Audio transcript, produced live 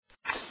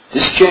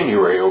This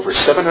January, over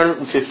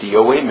 750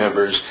 OA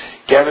members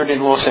gathered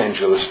in Los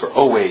Angeles for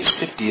OA's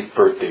 50th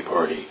birthday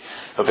party.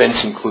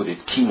 Events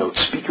included keynote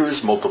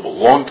speakers, multiple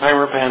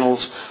long-timer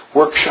panels,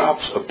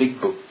 workshops, a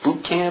big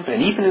boot camp,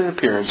 and even an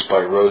appearance by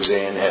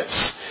Roseanne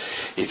S.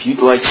 If you'd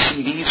like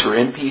CDs or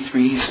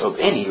MP3s of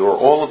any or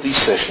all of these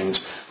sessions,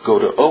 go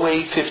to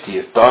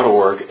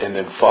oa50th.org and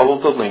then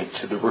follow the link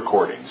to the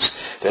recordings.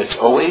 That's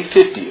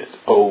OA50th,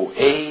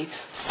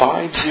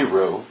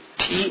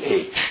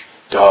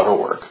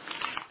 OA50th.org.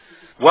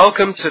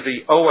 Welcome to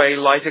the OA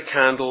Light a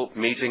Candle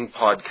Meeting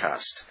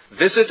Podcast.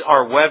 Visit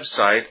our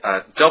website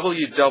at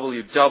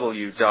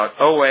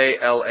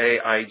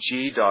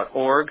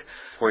www.oalaig.org,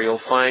 where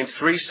you'll find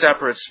 3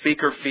 separate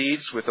speaker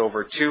feeds with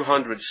over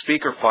 200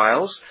 speaker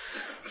files,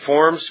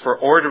 forms for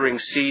ordering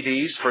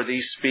CDs for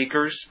these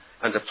speakers,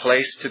 and a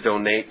place to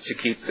donate to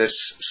keep this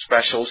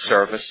special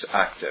service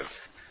active.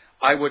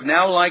 I would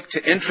now like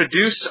to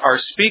introduce our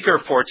speaker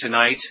for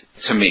tonight,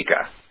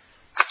 Tamika.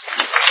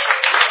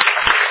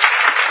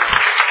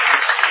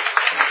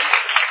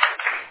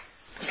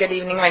 Good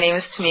evening. My name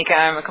is Tamika.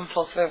 I'm a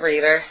compulsive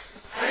overeater.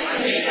 Hi,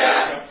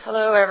 Tamika.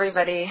 Hello,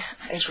 everybody.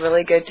 It's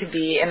really good to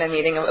be in a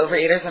meeting of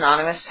Overeaters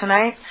Anonymous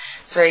tonight.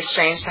 It's very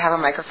strange to have a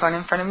microphone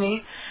in front of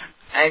me.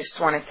 I just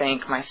want to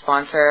thank my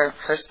sponsor,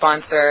 her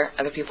sponsor,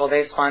 other people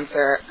they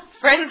sponsor,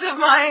 friends of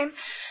mine,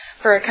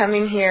 for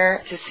coming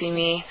here to see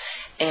me,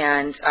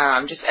 and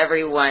just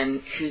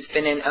everyone who's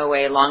been in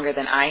OA longer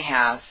than I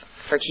have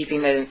for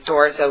keeping the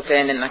doors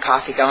open and the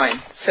coffee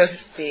going, so to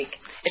speak.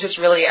 It's just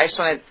really, I just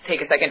want to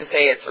take a second to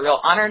say it's a real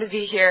honor to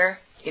be here.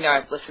 You know,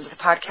 I've listened to the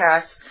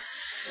podcast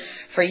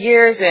for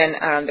years,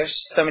 and there's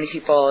so many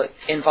people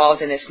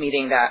involved in this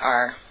meeting that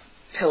are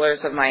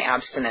pillars of my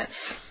abstinence.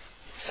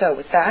 So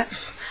with that,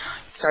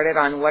 started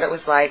on what it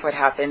was like, what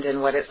happened,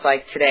 and what it's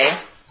like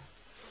today.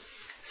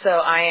 So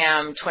I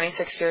am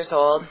 26 years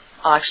old.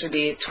 I'll actually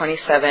be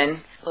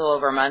 27, a little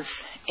over a month,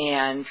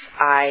 and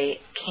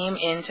I came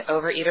into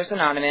Overeaters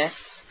Anonymous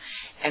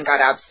and got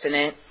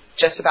abstinent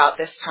just about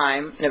this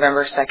time,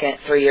 November 2nd,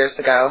 3 years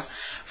ago,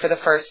 for the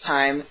first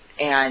time,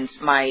 and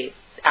my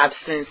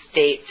abstinence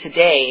date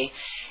today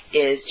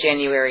is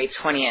January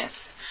 20th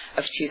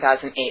of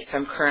 2008, so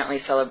I'm currently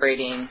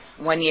celebrating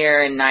 1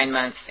 year and 9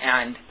 months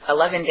and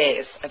 11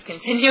 days of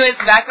continuous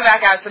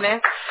back-to-back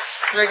abstinence,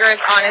 rigorous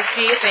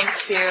honesty, thanks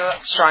to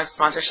strong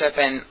sponsorship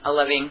and a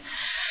loving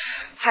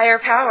higher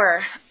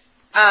power.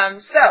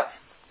 So,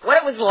 what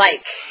it was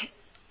like,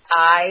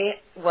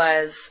 I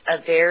was a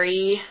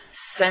very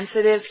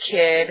sensitive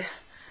kid.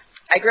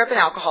 I grew up in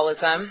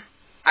alcoholism,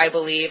 I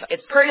believe.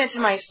 It's pertinent to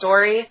my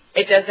story.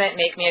 It doesn't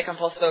make me a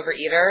compulsive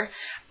overeater.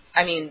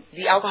 I mean,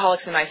 the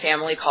alcoholics in my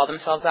family call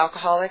themselves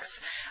alcoholics.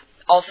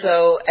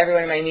 Also,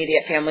 everyone in my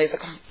immediate family is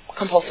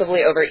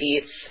compulsively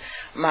overeats.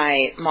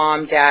 My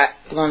mom, dad,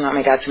 well, not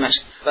my dad so much,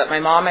 but my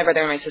mom, my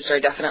brother, and my sister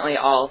are definitely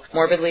all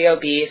morbidly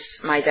obese.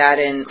 My dad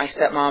and my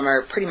stepmom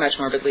are pretty much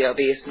morbidly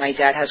obese. My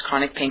dad has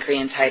chronic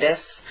pancreatitis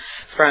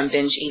from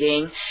binge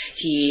eating.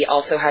 He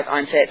also has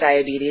onset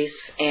diabetes,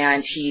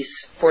 and he's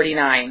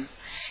 49.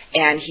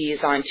 And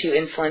he's on 2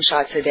 insulin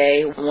shots a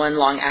day, 1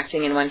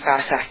 long-acting and 1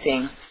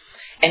 fast-acting.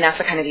 And that's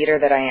the kind of eater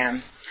that I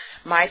am.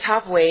 My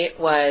top weight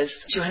was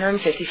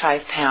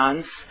 255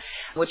 pounds,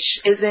 which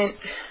isn't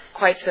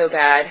quite so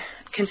bad,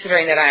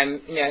 considering that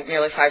I'm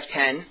nearly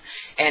 5'10"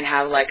 and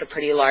have like a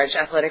pretty large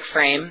athletic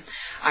frame.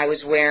 I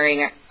was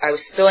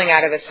spilling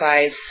out of a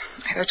size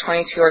either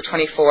 22 or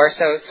 24,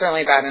 so it's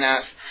certainly bad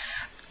enough.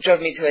 Drove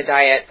me to a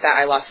diet that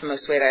I lost the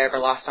most weight I ever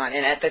lost on.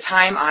 And at the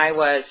time, I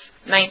was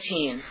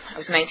 19. I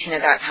was 19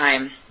 at that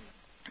time.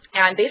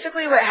 And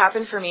basically what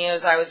happened for me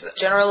is I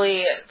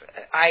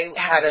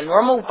had a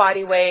normal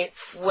body weight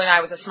when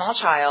I was a small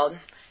child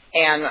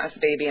and I was a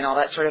baby and all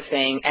that sort of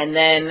thing. And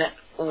then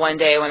one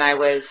day when I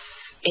was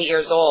 8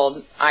 years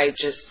old, I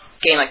just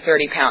gained like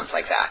 30 pounds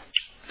like that.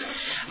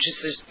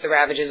 Just the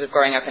ravages of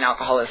growing up in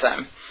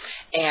alcoholism.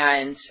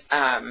 And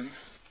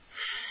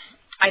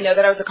I know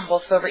that I was a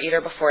compulsive overeater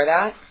before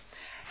that.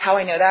 How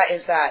I know that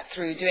is that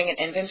through doing an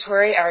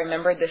inventory, I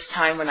remembered this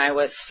time when I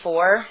was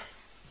 4,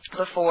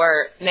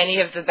 before many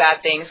of the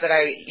bad things that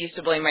I used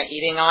to blame my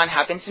eating on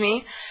happened to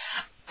me.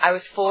 I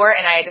was 4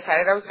 and I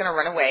decided I was going to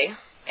run away.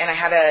 And I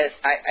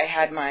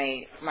had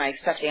my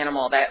stuffed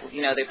animal that,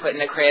 they put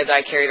in a crib that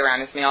I carried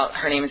around with me.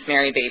 Her name is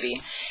Mary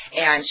Baby.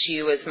 And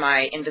she was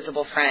my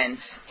invisible friend.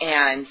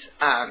 And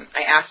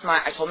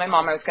I told my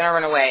mom I was going to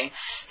run away.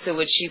 So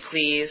would she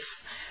please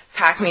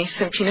pack me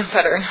some peanut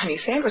butter and honey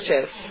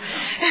sandwiches?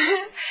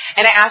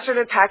 And I asked her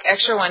to pack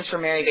extra ones for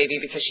Mary Baby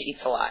because she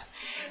eats a lot.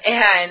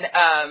 And,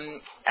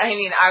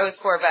 I was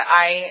 4, but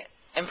I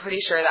am pretty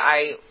sure that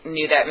I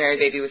knew that Mary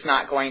Baby was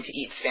not going to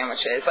eat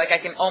sandwiches. Like, I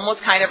can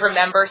almost kind of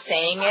remember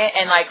saying it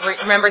and,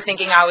 remember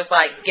thinking I was,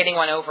 getting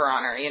one over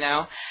on her,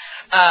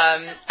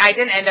 I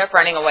didn't end up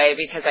running away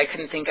because I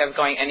couldn't think of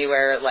going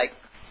anywhere,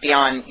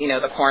 beyond,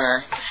 the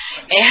corner.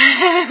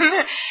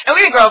 And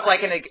we didn't grow up,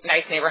 in a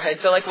nice neighborhood,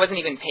 so, it wasn't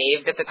even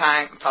paved at the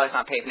time. Probably it's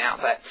not paved now,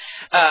 but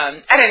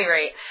at any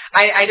rate,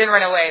 I didn't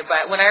run away.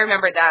 But when I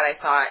remembered that, I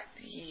thought,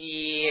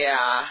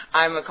 Yeah,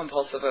 I'm a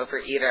compulsive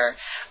overeater.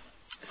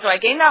 So I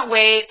gained that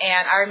weight,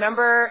 and I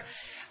remember,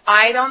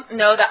 I don't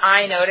know that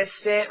I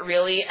noticed it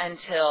really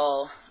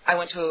until I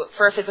went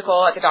for a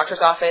physical at the doctor's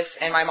office,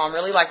 and my mom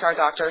really liked our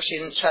doctor. She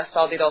didn't trust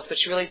all the adults, but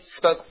she really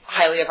spoke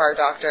highly of our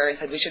doctor and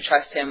said we should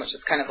trust him, which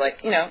is kind of like,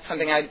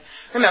 something I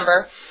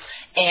remember.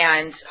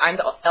 And I'm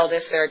the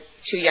eldest. They're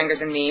 2 younger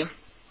than me.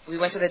 We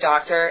went to the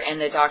doctor,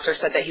 and the doctor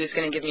said that he was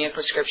going to give me a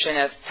prescription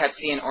of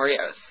Pepsi and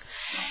Oreos.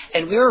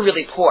 And we were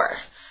really poor.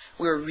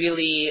 We were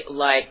really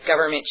like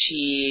government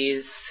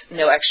cheese,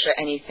 no extra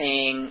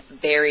anything,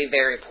 very,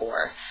 very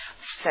poor.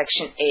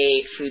 Section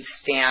 8, food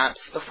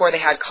stamps, before they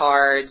had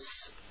cards,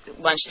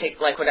 lunch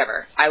take, like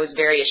whatever. I was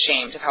very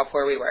ashamed of how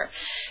poor we were.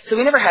 So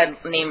we never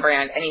had name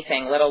brand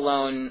anything, let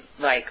alone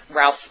like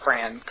Ralph's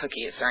brand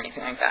cookies or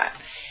anything like that.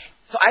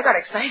 So I got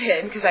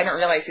excited because I didn't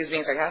realize he was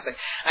being sarcastic.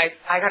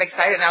 I got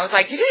excited and I was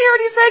like, did you hear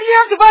what he said? You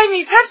have to buy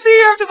me Pepsi,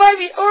 you have to buy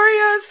me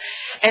Oreos.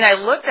 And I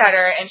looked at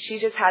her and she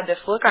just had this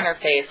look on her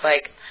face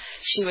like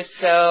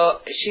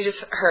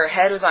her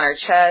head was on her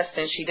chest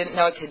and she didn't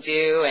know what to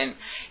do. And,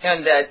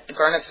 the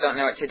grown-ups don't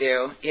know what to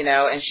do,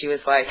 and she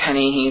was like,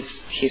 honey,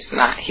 he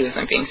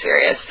wasn't being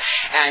serious.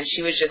 And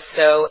she was just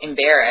so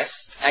embarrassed.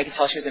 I could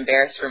tell she was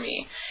embarrassed for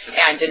me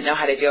and didn't know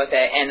how to deal with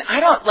it. And I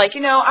don't,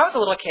 I was a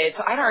little kid,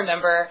 so I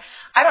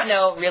don't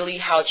know really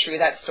how true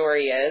that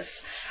story is.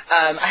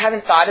 I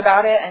haven't thought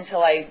about it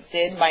until I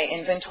did my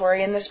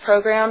inventory in this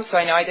program, so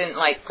I know I didn't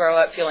grow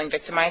up feeling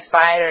victimized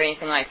by it or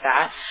anything like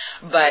that.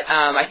 But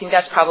I think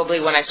that's probably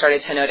when I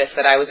started to notice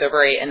that I was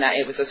overweight and that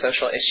it was a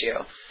social issue.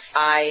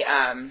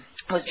 I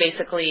was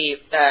basically,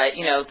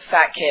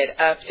 fat kid,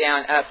 up,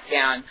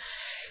 down.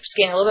 Just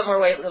gaining a little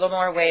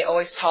more weight,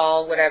 always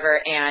tall,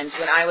 whatever. And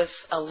when I was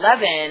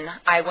 11,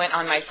 I went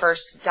on my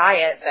first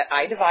diet that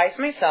I devised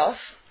myself.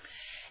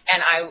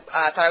 And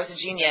I thought I was a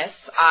genius.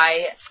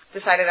 I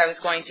decided I was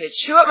going to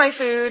chew up my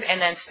food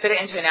and then spit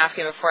it into a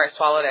napkin before I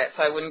swallowed it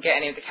so I wouldn't get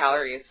any of the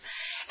calories.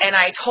 And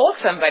I told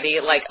somebody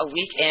a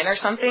week in or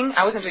something.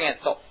 I wasn't doing it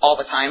all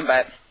the time,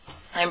 but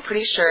I'm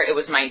pretty sure it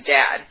was my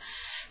dad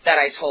that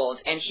I told.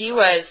 And he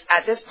was,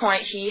 at this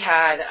point, he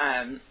had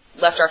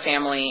left our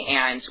family,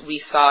 and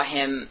we saw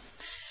him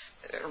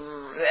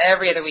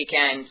every other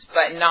weekend,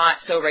 but not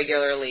so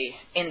regularly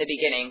in the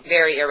beginning,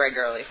 very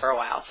irregularly for a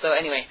while. So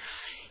anyway,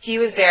 he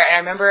was there, and I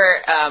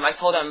remember I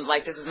told him,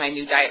 this is my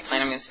new diet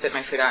plan. I'm going to spit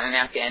my food out in a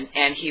napkin.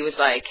 And he was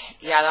like,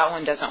 yeah, that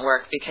one doesn't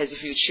work because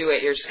if you chew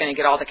it, you're just going to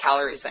get all the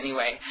calories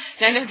anyway.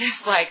 And I'm just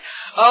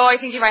oh, I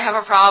think you might have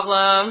a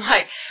problem.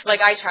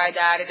 I tried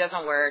that. It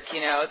doesn't work,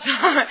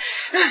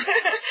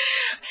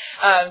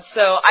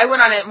 So I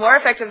went on a more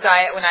effective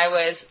diet when I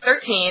was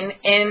 13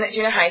 in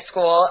junior high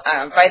school.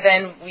 By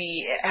then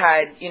we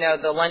had,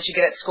 the lunch you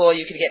get at school,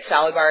 you could get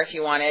salad bar if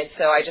you wanted.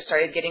 So I just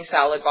started getting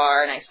salad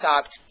bar, and I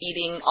stopped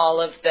eating all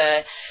of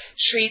the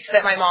treats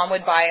that my mom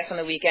would buy us on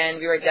the weekend.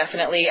 We were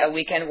definitely a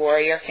weekend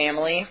warrior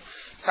family.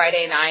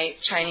 Friday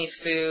night, Chinese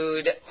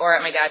food, or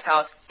at my dad's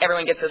house,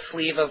 everyone gets a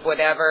sleeve of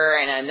whatever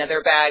and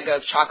another bag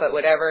of chocolate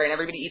whatever, and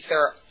everybody eats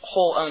their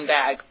whole own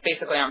bag,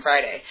 basically on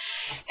Friday.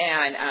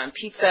 And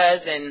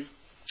pizzas, and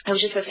it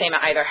was just the same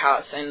at either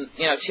house, and,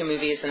 2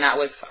 movies, and that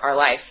was our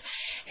life.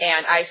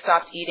 And I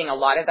stopped eating a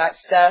lot of that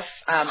stuff.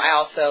 I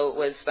also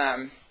was,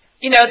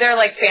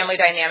 they're family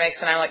dynamics,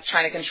 and I'm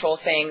trying to control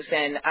things,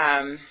 and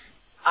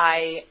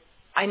I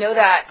know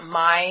that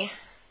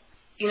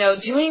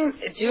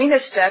doing the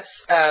steps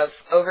of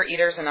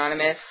Overeaters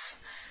Anonymous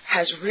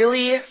has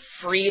really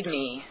freed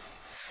me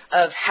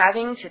of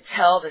having to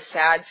tell the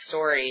sad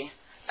story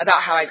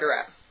about how I grew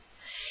up.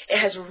 It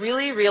has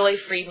really, really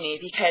freed me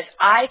because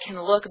I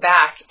can look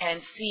back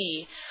and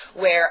see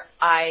where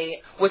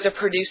I was a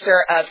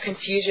producer of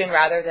confusion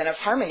rather than of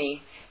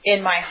harmony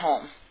in my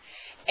home.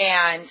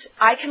 And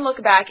I can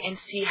look back and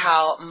see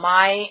how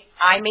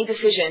I made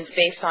decisions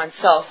based on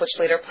self, which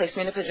later placed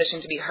me in a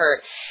position to be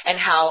hurt, and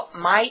how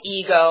my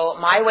ego,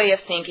 my way of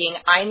thinking,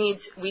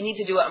 we need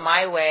to do it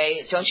my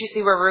way. Don't you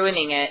see we're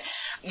ruining it?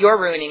 You're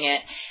ruining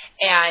it.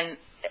 And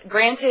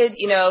granted,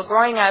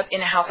 growing up in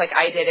a house like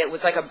I did, it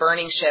was like a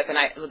burning ship, and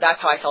that's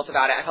how I felt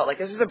about it. I felt like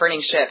this is a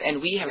burning ship, and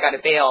we have got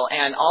to bail,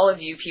 and all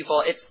of you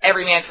people, it's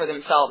every man for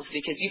themselves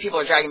because you people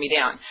are dragging me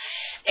down.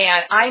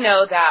 And I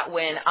know that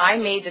when I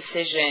made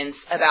decisions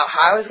about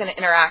how I was going to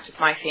interact with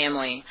my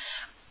family,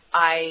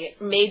 I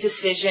made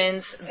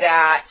decisions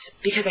that,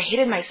 because I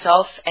hated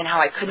myself and how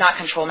I could not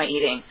control my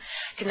eating.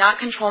 Could not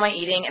control my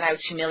eating, and I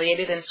was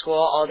humiliated in school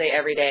all day,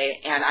 every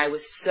day. And I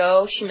was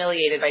so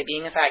humiliated by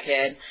being a fat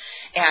kid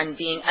and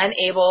being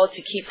unable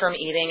to keep from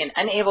eating and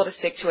unable to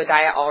stick to a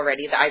diet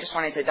already that I just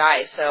wanted to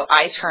die. So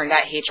I turned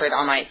that hatred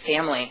on my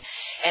family.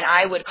 And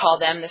I would call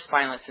them the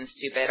spineless and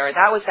stupid, or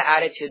that was the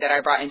attitude that I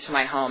brought into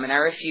my home. And I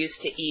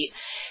refused to eat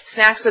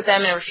snacks with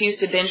them and refused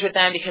to binge with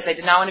them because I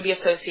did not want to be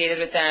associated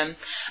with them.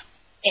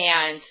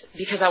 And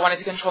because I wanted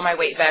to control my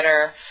weight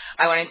better,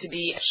 I wanted to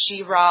be a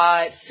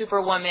she-ra,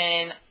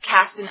 superwoman,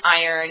 cast in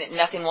iron,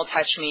 nothing will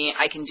touch me,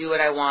 I can do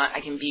what I want,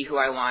 I can be who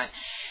I want,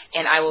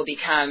 and I will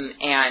become,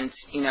 and,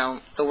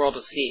 the world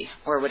will see,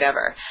 or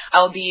whatever.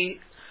 I'll be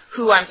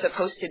who I'm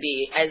supposed to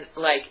be, as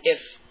like if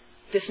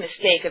this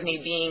mistake of me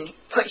being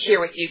put here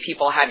with you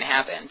people hadn't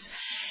happened.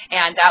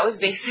 And that was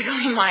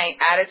basically my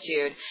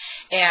attitude.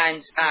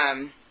 And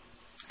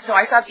so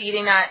I stopped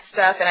eating that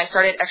stuff, and I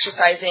started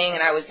exercising,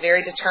 and I was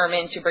very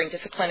determined to bring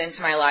discipline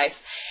into my life.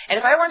 And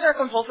if I weren't a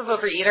compulsive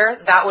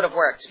overeater, that would have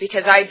worked,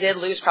 because I did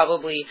lose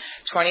probably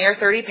 20 or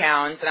 30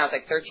 pounds, and I was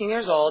like 13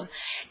 years old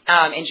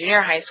in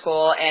junior high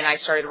school, and I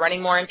started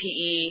running more in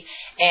PE.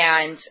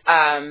 And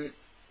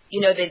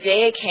the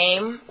day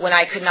came when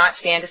I could not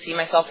stand to see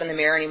myself in the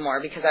mirror anymore,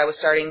 because I was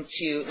starting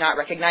to not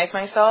recognize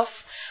myself,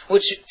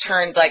 which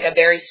turned like a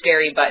very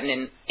scary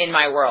button in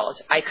my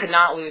world. I could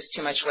not lose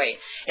too much weight.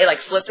 It like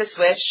flipped a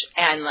switch,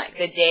 and like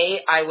the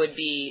day I would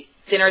be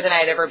thinner than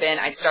I'd ever been,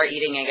 I'd start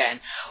eating again.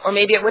 Or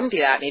maybe it wouldn't be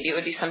that. Maybe it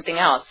would be something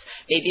else.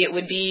 Maybe it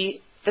would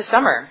be the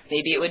summer.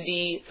 Maybe it would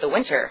be the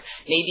winter.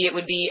 Maybe it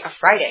would be a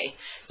Friday.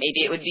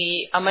 Maybe it would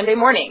be a Monday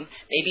morning.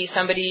 Maybe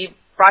somebody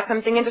brought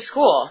something into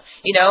school.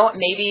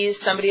 Maybe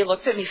somebody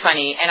looked at me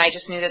funny, and I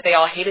just knew that they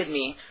all hated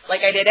me,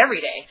 like I did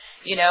every day,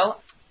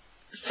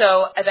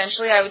 So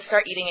eventually I would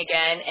start eating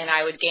again, and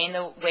I would gain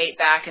the weight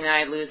back, and then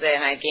I'd lose it,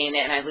 and I'd gain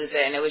it, and I'd lose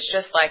it. And it was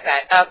just like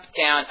that, up,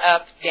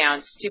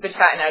 down, stupid,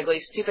 fat,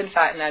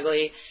 and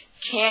ugly,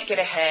 can't get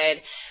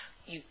ahead.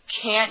 You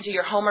can't do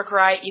your homework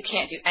right. You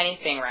can't do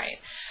anything right.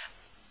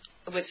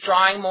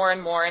 Withdrawing more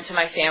and more into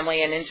my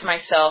family and into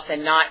myself,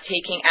 and not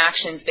taking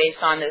actions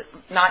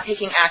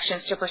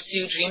to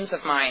pursue dreams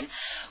of mine.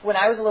 When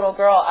I was a little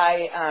girl,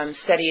 I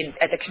studied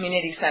at the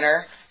community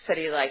center,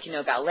 studied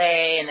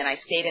ballet, and then I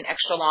stayed in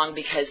extra long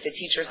because the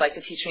teachers liked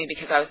to teach me,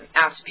 because I was an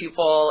apt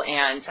pupil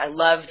and I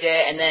loved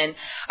it. And then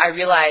I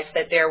realized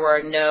that there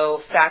were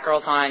no fat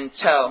girls on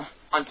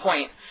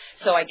point.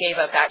 So I gave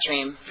up that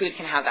dream. Food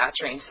can have that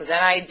dream. So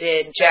then I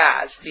did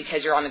jazz,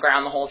 because you're on the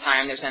ground the whole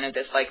time. There's none of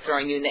this like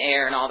throwing you in the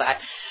air and all that.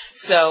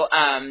 So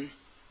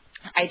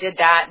I did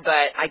that,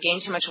 but I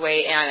gained too much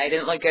weight, and I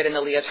didn't look good in the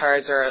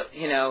leotards, or,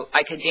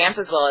 I could dance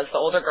as well as the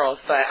older girls,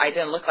 but I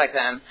didn't look like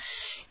them.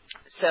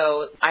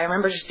 So I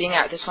remember just being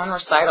at this one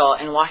recital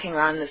and walking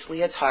around in this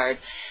leotard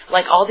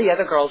like all the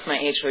other girls my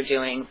age were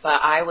doing,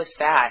 but I was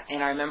fat.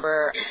 And I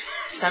remember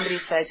somebody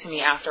said to me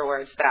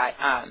afterwards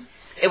that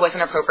it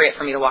wasn't appropriate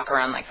for me to walk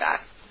around like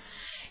that,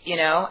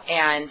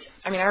 and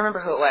I remember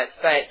who it was,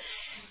 but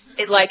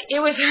it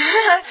was,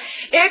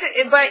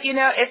 but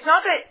it's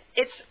not that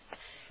it's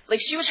like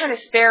she was trying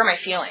to spare my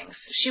feelings.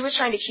 She was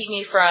trying to keep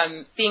me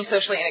from being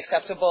socially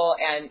unacceptable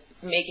and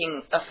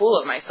making a fool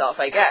of myself,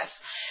 I guess.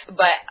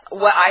 But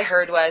what I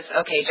heard was,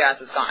 okay, jazz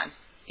is gone.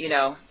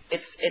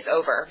 It's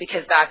over,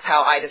 because that's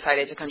how I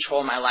decided to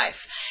control my life.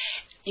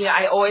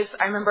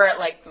 I remember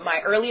like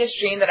my earliest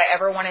dream that I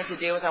ever wanted to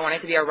do was I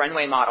wanted to be a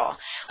runway model.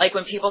 Like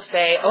when people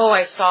say, oh,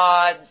 I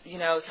saw,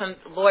 some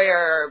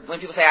lawyer, when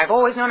people say, I've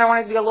always known I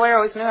wanted to be a lawyer, I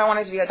always knew I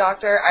wanted to be a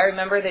doctor. I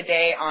remember the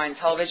day on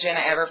television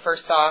I ever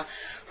first saw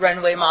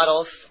runway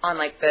models on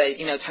like the,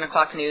 10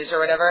 o'clock news or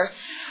whatever.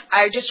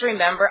 I just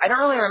remember, I don't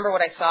really remember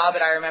what I saw,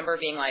 but I remember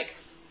being like,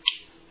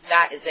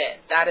 that is it.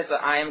 That is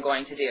what I am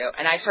going to do.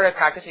 And I started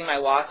practicing my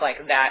walk like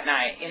that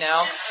night,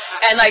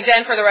 And like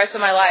then for the rest of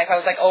my life, I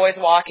was like always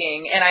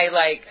walking, and I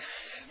like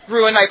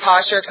ruined my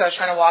posture because I was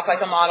trying to walk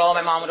like a model.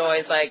 My mom would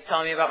always like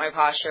tell me about my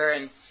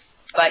posture,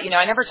 but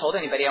I never told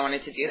anybody I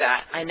wanted to do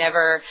that.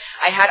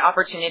 I had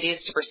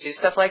opportunities to pursue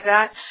stuff like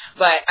that,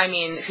 but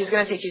who's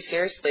going to take you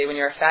seriously when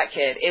you're a fat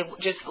kid?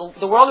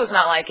 The world was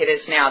not like it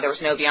is now. There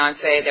was no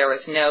Beyonce, there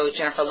was no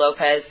Jennifer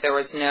Lopez, there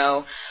was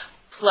no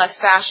Plus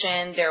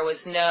fashion, there was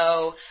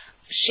no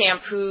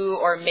shampoo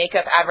or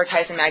makeup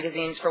advertising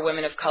magazines for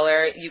women of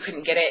color. You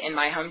couldn't get it in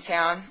my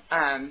hometown.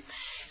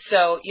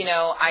 So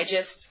I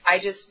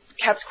just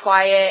kept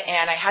quiet,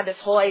 and I had this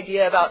whole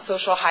idea about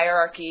social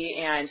hierarchy,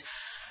 and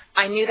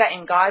I knew that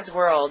in God's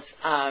world,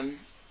 in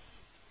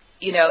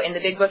the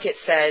big book it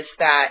says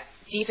that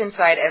deep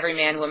inside every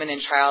man, woman, and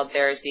child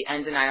there is the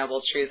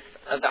undeniable truth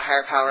of the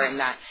higher power, and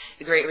that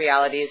the great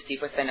reality is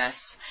deep within us.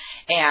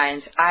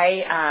 And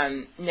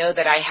I know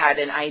that I had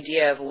an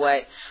idea of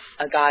what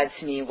a God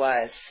to me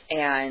was.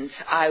 And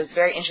I was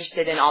very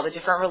interested in all the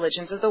different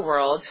religions of the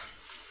world.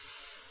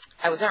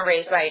 I wasn't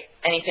raised by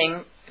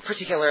anything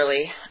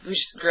particularly. We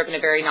just grew up in a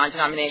very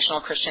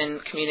non-denominational Christian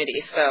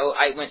community. So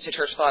I went to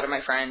church with a lot of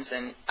my friends,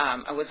 and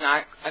I was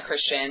not a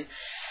Christian.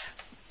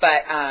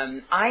 But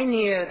I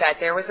knew that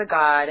there was a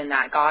God, and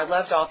that God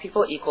loved all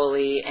people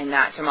equally, and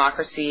that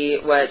democracy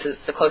was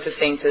the closest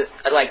thing to,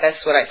 like,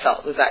 that's what I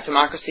felt, was that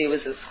democracy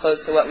was as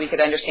close to what we could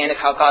understand of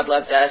how God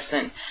loved us,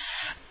 and,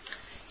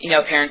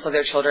 parents love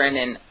their children,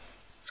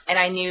 and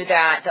I knew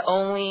that the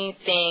only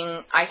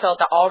thing, I felt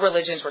that all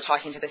religions were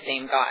talking to the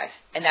same God,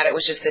 and that it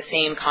was just the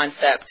same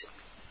concept,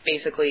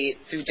 basically,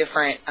 through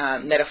different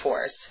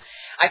metaphors.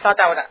 I thought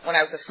that when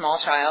I was a small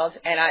child,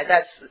 and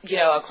that's,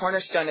 a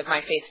cornerstone of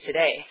my faith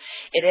today.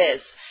 It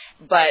is.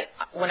 But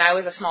when I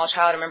was a small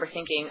child, I remember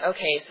thinking,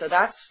 okay, so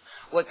that's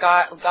what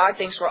God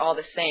thinks we're all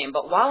the same.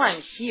 But while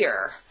I'm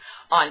here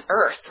on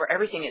Earth where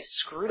everything is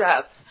screwed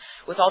up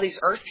with all these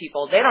Earth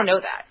people. They don't know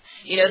that.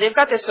 They've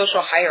got this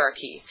social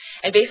hierarchy.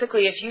 And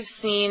basically, if you've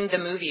seen the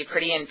movie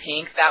Pretty in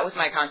Pink, that was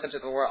my concept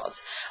of the world.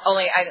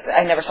 Only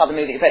I never saw the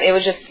movie, but it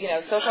was just,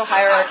 social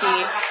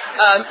hierarchy.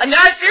 No,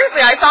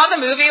 seriously, I saw the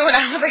movie when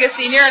I was like a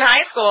senior in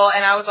high school,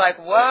 and I was like,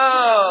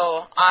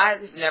 whoa,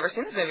 I've never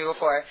seen this movie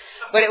before.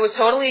 But it was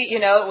totally,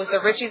 it was the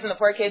richies and the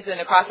poor kids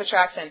and across the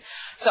tracks. And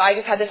so I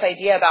just had this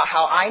idea about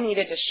how I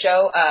needed to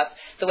show up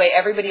the way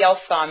everybody else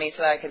saw me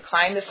so that I could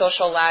climb the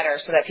social ladder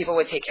so that people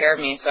would take care of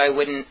me so I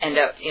wouldn't end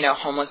up,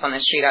 homeless on the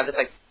street. I had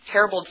this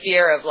terrible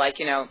fear of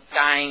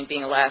dying,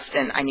 being left,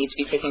 and I need to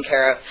be taken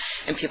care of,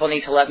 and people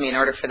need to love me in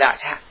order for that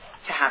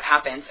to have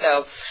happen.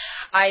 So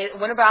I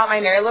went about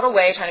my merry little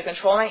way trying to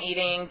control my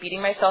eating,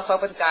 beating myself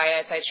up with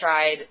diets. I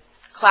tried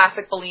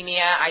classic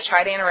bulimia. I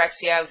tried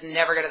anorexia. I was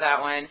never good at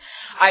that one.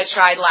 I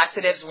tried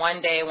laxatives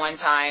one day, one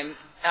time.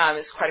 It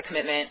was quite a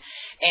commitment.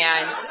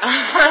 And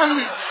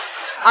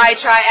I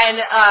tried,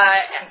 and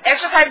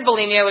exercise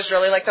bulimia was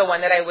really the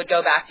one that I would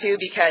go back to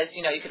because,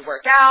 you could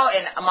work out,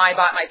 and my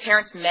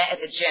parents met at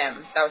the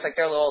gym. That was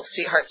their little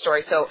sweetheart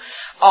story. So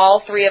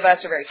all three of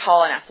us are very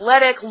tall and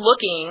athletic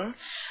looking,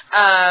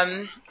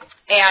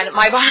 and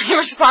my body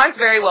responds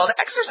very well to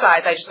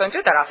exercise. I just don't do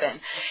it that often.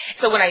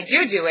 So when I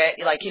do it,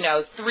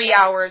 3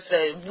 hours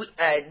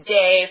a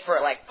day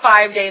for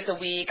 5 days a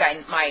week,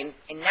 I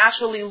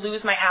naturally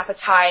lose my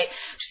appetite.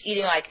 Just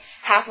eating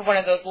half of one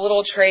of those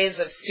little trays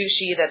of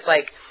sushi that's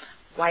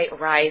white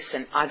rice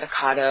and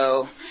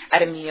avocado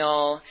at a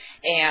meal,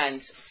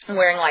 and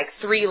wearing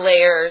 3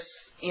 layers,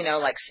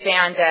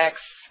 spandex.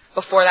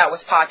 Before that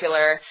was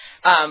popular,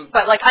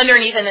 but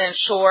underneath, and then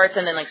shorts,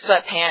 and then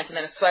sweatpants, and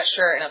then a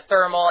sweatshirt and a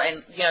thermal,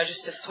 and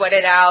just to sweat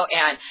it out.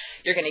 And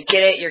you're gonna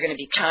get it, you're gonna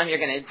become, you're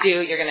gonna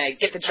do, you're gonna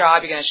get the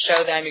job, you're gonna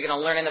show them, you're gonna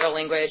learn another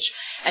language,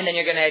 and then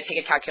you're gonna take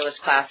a calculus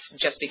class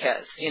just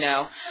because,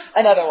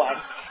 another one.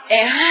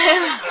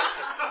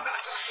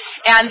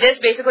 And this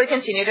basically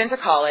continued into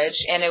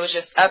college, and it was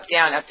just up,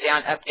 down, up,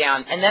 down, up,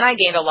 down. And then I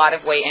gained a lot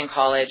of weight in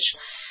college.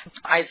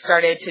 I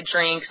started to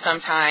drink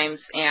sometimes,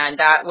 and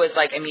that was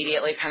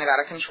immediately kind of out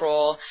of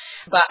control.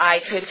 But I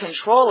could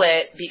control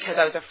it because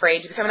I was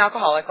afraid to become an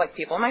alcoholic like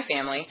people in my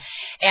family.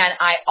 And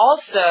I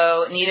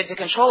also needed to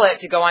control it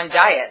to go on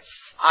diets.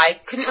 I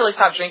couldn't really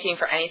stop drinking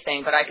for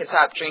anything, but I could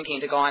stop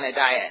drinking to go on a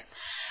diet.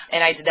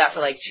 And I did that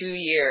for 2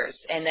 years.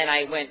 And then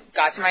I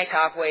got to my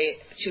top weight,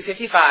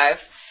 255.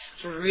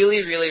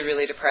 Really, really,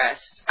 really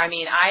depressed. I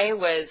mean, I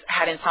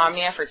had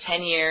insomnia for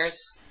 10 years.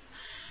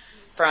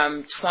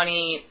 From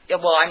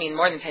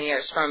more than 10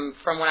 years, from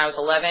when I was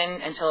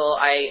 11 until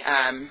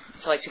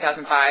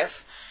 2005,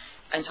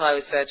 until I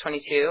was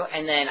 22.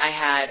 And then I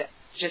had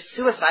just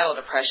suicidal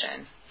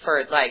depression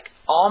for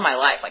all my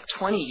life,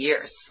 20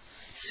 years.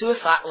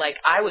 Suicide,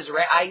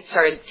 I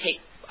started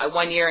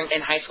 1 year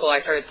in high school,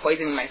 I started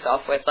poisoning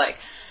myself with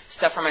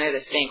stuff from under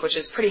the sink, which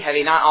is pretty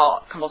heavy. Not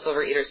all compulsive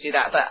overeaters do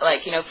that, but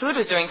food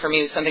was doing for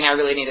me was something I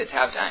really needed to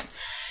have done.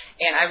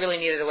 And I really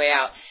needed a way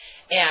out.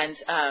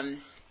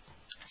 And,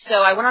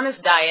 so I went on this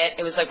diet.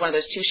 It was one of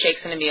those 2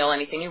 shakes and a meal,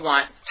 anything you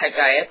want type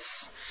diets,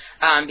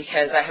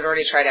 because I had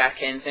already tried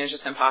Atkins, and it was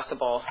just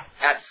impossible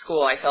at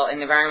school. I felt in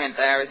the environment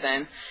that I was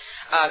in.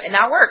 And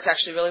that worked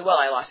actually really well.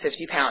 I lost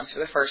 50 pounds for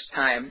the first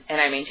time, and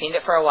I maintained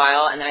it for a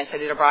while, and then I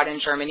studied abroad in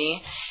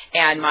Germany,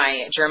 and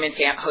my German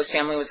host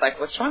family was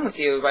like, "What's wrong with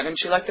you? Why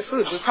don't you like the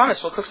food? We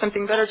promise we'll cook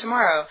something better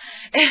tomorrow."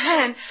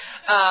 And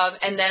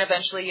then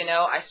eventually,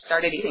 I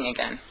started eating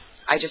again.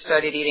 I just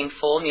started eating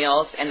full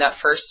meals, and that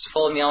first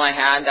full meal I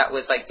had that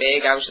was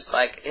big, I was just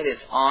it is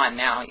on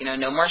now,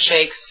 no more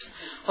shakes.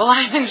 Well,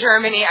 I'm in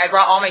Germany. I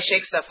brought all my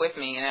shake stuff with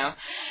me, and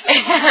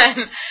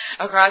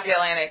across the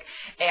Atlantic,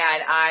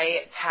 and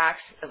I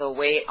packed the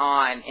weight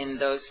on in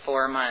those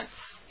 4 months,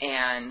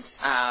 and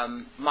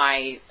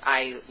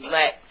I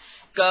let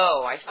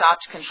go. I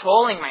stopped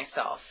controlling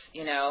myself,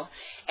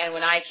 and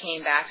when I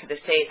came back to the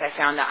States, I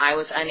found that I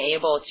was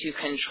unable to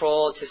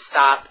control, to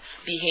stop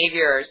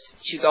behaviors,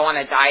 to go on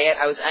a diet.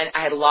 I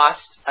had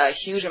lost a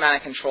huge amount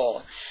of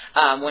control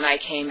when I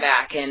came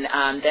back, and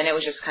then it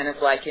was just kind of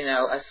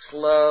a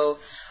slow,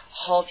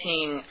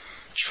 halting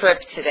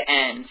trip to the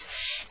end.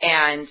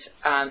 And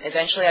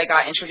eventually I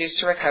got introduced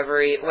to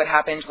recovery. What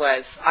happened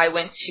was I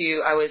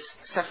was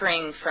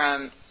suffering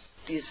from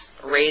these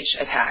rage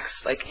attacks,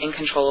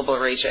 uncontrollable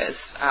rages.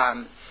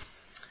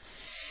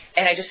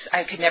 And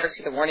I could never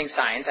see the warning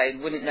signs. I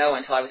wouldn't know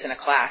until I was in a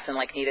class and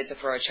needed to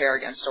throw a chair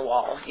against a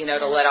wall,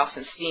 to let off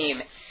some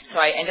steam. So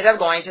I ended up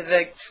going to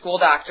the school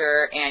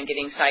doctor and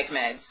getting psych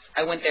meds.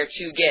 I went there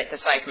to get the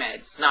psych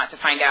meds, not to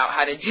find out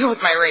how to deal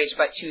with my rage,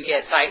 but to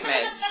get psych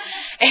meds.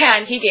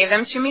 And he gave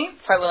them to me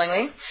quite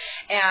willingly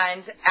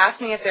and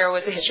asked me if there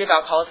was a history of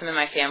alcoholism in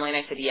my family, and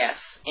I said yes.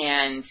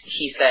 And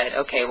he said,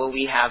 okay, well,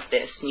 we have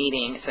this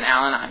meeting. It's an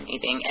Al-Anon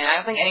meeting. And I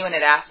don't think anyone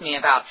had asked me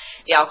about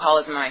the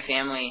alcoholism in my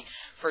family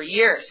for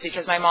years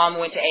because my mom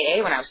went to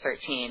AA when I was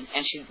 13,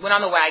 and she went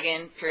on the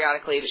wagon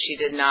periodically, but she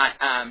did not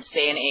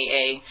stay in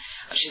AA.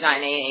 She's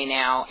not in AA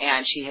now,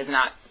 and she has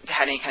not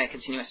had any kind of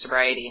continuous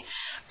sobriety.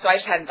 So I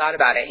just hadn't thought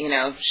about it.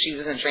 She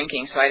wasn't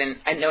drinking, so I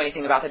didn't know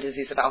anything about the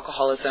disease of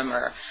alcoholism,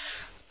 or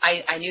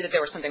I knew that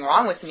there was something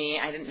wrong with me.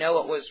 I didn't know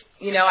what was,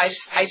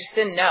 I just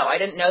didn't know. I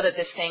didn't know that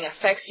this thing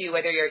affects you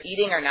whether you're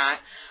eating or not,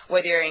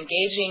 whether you're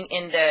engaging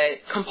in the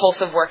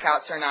compulsive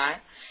workouts or not.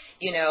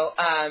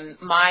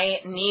 My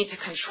need to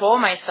control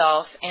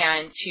myself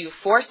and to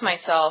force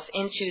myself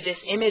into this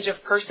image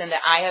of person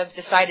that I have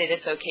decided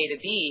it's okay to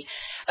be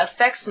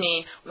affects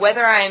me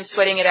whether I am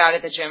sweating it out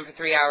at the gym for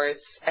 3 hours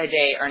a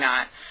day or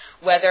not,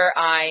 whether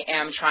I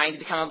am trying to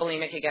become a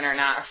bulimic again or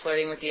not, or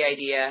flirting with the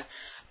idea,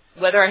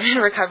 whether I'm in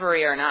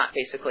recovery or not,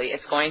 basically.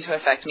 It's going to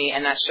affect me,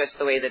 and that's just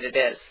the way that it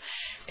is.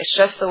 It's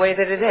just the way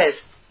that it is.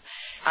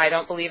 I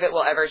don't believe it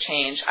will ever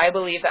change. I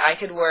believe that I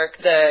could work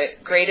the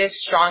greatest,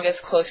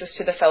 strongest, closest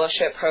to the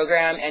fellowship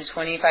program, and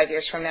 25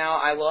 years from now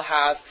I will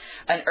have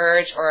an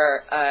urge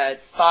or a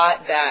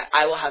thought that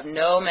I will have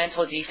no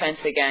mental defense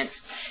against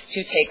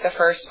to take the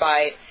first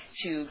bite,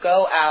 to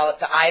go out,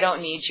 that I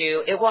don't need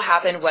you. It will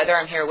happen whether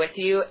I'm here with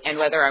you and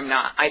whether I'm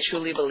not. I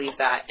truly believe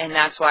that, and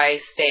that's why I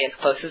stay as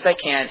close as I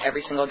can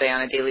every single day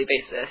on a daily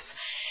basis.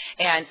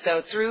 And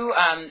so through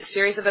a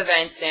series of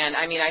events, and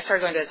I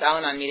started going to this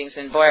Al-Anon meetings,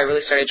 and boy, I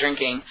really started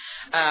drinking.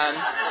 And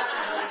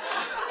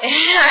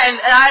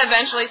that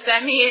eventually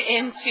sent me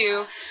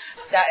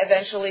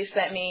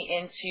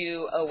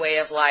into a way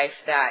of life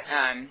that,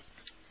 I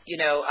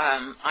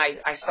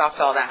stopped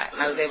all that.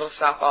 I was able to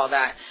stop all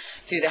that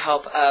through the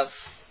help of,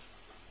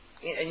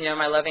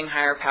 my loving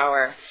higher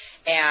power.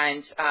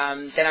 And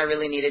then I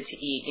really needed to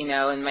eat,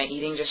 and my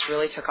eating just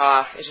really took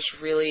off. It just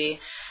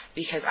really,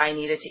 because I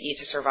needed to eat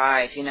to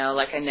survive,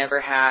 like I never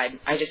had.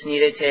 I just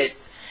needed to,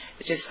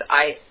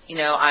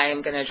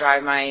 I'm going to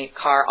drive my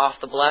car off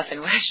the bluff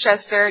in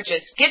Westchester,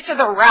 just get to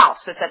the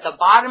Ralph's that's at the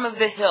bottom of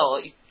the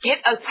hill, get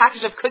a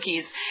package of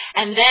cookies,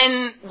 and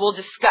then we'll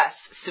discuss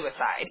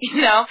suicide,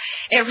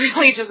 It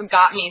really just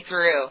got me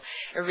through.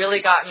 It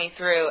really got me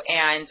through,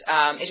 and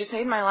it just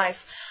made my life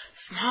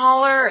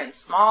smaller and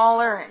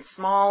smaller and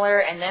smaller.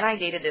 And then I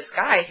dated this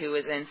guy who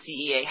was in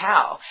CEA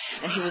How,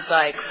 and he was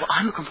like, well,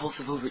 I'm a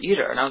compulsive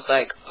overeater. And I was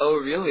like, oh,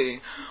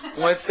 really?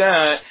 What's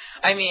that?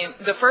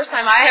 The first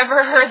time I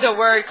ever heard the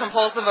word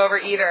compulsive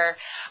overeater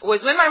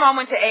was when my mom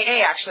went to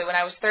AA, actually, when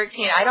I was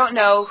 13. I don't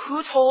know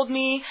who told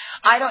me.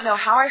 I don't know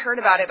how I heard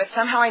about it, but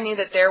somehow I knew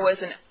that there was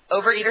an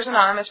Overeaters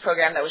Anonymous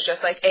program that was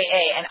just like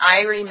AA. And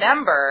I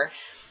remember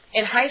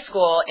in high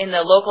school in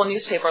the local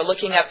newspaper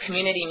looking up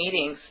community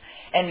meetings,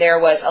 and there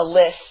was a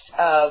list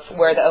of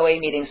where the OA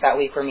meetings that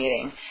week were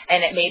meeting.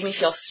 And it made me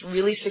feel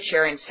really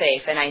secure and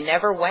safe. And I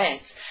never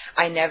went.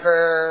 I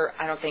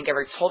don't think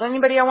ever told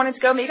anybody I wanted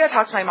to go. Maybe I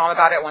talked to my mom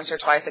about it once or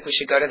twice, like we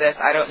should go to this.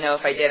 I don't know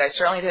if I did. I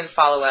certainly didn't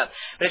follow up.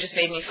 But it just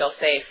made me feel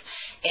safe.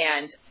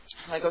 And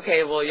I'm like,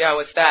 okay, well, yeah,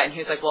 what's that? And he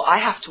was like, well, I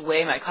have to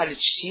weigh my cottage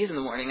cheese in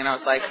the morning. And I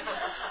was like,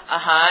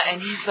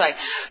 And he's like,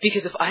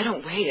 because if I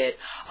don't weigh it,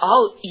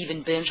 I'll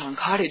even binge on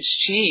cottage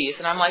cheese.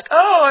 And I'm like,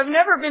 oh, I've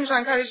never binged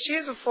on cottage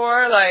cheese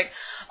before. Like,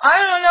 I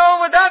don't know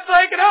what that's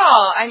like at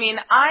all. I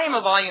am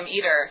a volume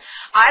eater.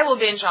 I will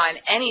binge on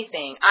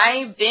anything.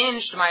 I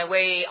binged my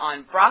way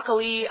on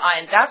broccoli,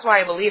 and that's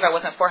why I believe I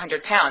wasn't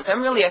 400 pounds.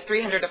 I'm really a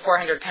 300 to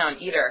 400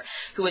 pound eater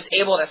who was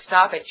able to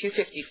stop at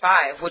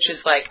 255, which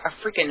is like a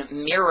freaking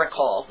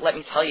miracle, let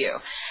me tell you.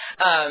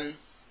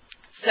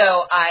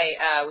 So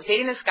I was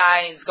dating this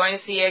guy. He was going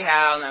to CEA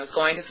How, and I was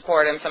going to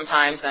support him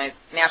sometimes, and I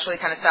naturally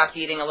kind of stopped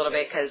eating a little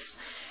bit because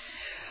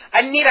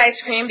I didn't need ice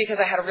cream because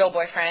I had a real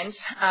boyfriend.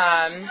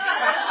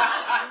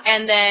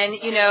 And then,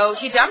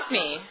 he dumped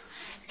me.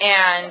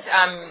 And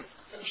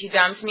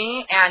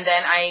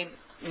then I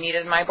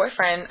needed my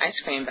boyfriend ice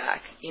cream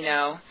back,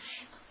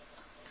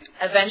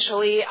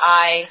 Eventually,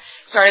 I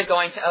started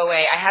going to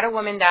OA. I had a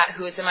woman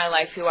who was in my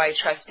life who I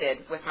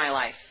trusted with my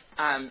life.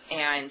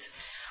 And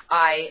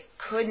I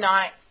could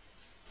not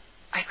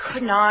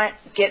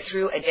get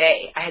through a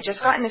day. I had just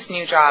gotten this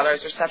new job. I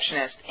was a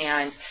receptionist,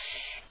 and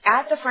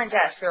at the front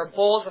desk, there are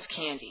bowls of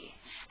candy.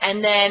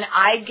 And then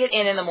I get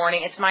in the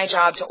morning. It's my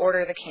job to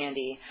order the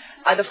candy.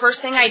 The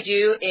first thing I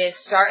do is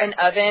start an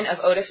oven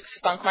of Otis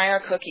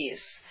Spunkmeyer cookies.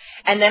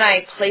 And then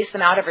I place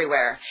them out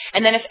everywhere.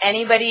 And then if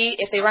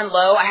they run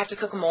low, I have to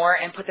cook more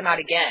and put them out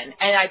again.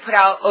 And I put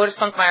out Otis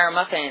Spunkmeyer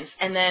muffins.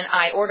 And then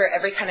I order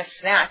every kind of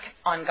snack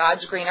on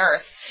God's green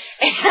earth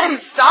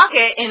and stock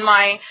it in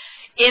my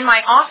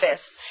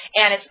office.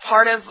 And it's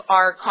part of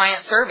our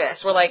client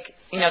service. We're like,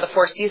 the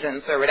Four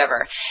Seasons or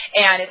whatever.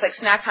 And it's like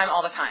snack time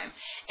all the time.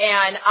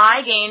 And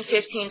I gained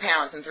 15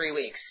 pounds in 3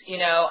 weeks.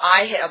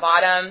 I hit a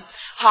bottom.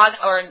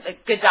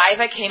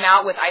 Godiva came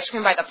out with ice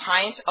cream by the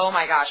pint. Oh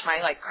my gosh,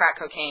 my crack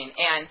cocaine.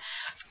 And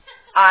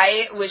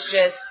I was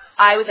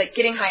like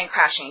getting high and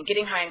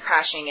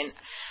crashing. And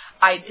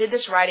I did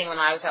this writing when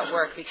I was at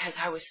work because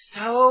I was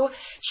so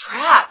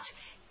trapped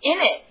in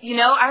it. You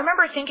know, I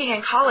remember thinking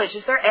in college,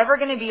 is there ever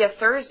going to be a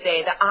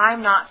Thursday that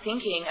I'm not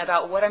thinking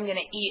about what I'm going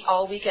to eat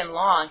all weekend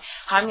long,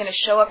 how I'm going to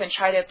show up and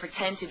try to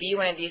pretend to be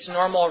one of these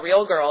normal,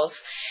 real girls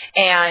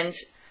and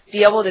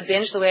be able to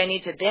binge the way I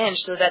need to binge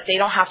so that they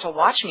don't have to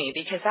watch me,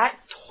 because that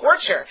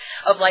torture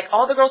of like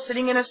all the girls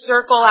sitting in a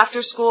circle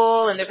after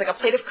school and there's like a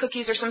plate of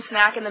cookies or some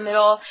snack in the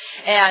middle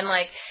and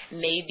like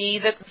maybe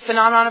the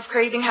phenomenon of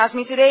craving has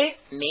me today,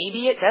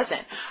 maybe it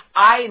doesn't.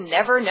 I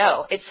never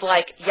know. It's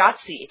like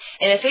Yahtzee.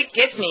 And if it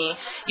gets me,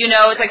 you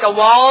know, it's like the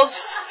walls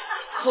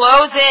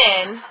close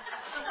in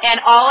and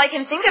all I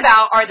can think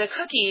about are the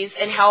cookies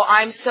and how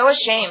I'm so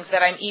ashamed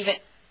that I'm even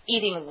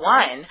eating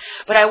one,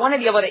 but I want to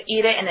be able to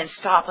eat it and then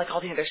stop like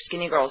all the other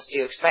skinny girls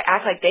do. Because if I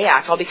act like they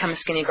act, I'll become a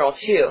skinny girl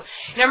too.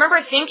 And I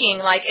remember thinking,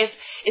 like, is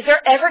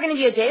there ever going to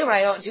be a day when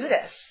I don't do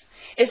this?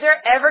 Is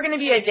there ever going to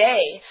be a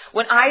day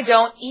when I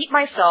don't eat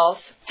myself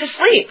to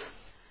sleep?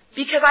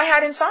 Because I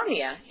had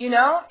insomnia, you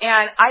know?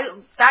 And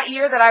that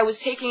year that I was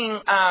taking,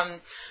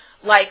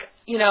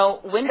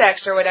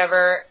 Windex or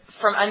whatever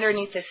from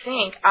underneath the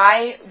sink,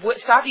 I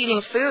stopped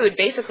eating food,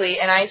 basically,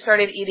 and I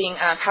started eating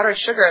powdered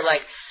sugar,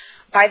 like,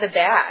 by the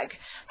bag,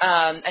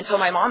 until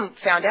my mom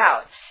found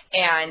out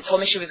and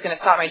told me she was going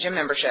to stop my gym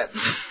membership.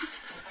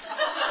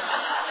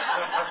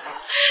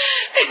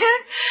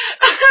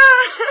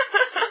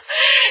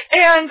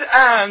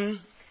 And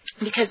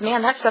because,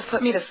 man, that stuff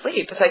put me to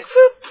sleep. It's like,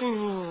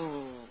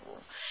 whoop,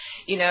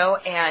 you know,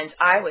 and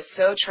I was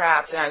so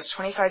trapped, and I was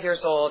 25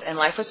 years old, and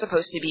life was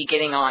supposed to be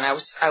getting on. I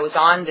was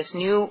on this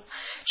new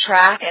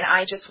track, and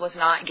I just was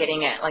not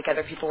getting it like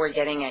other people were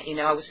getting it. You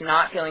know, I was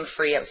not feeling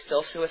free. I was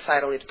still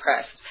suicidally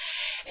depressed.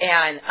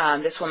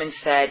 And this woman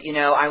said, you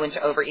know, I went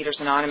to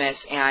Overeaters Anonymous,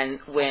 and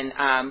when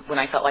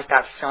I felt like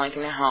that's the only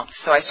thing that helped.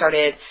 So I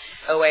started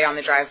OA on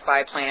the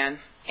drive-by plan,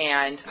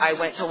 and I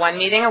went to one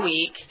meeting a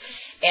week,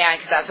 and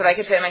because that's what I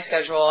could fit in my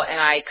schedule, and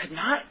I could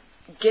not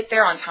get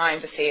there on time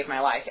to save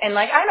my life. And,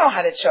 like, I know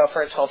how to show up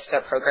for a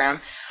 12-step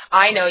program.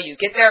 I know you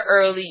get there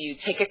early, you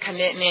take a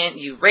commitment,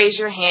 you raise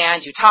your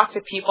hand, you talk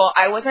to people.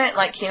 I wasn't,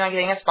 like, keen on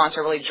getting a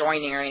sponsor, really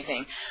joining or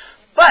anything.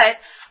 But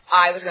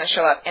I was going to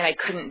show up, and I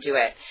couldn't do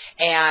it.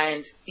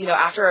 And, you know,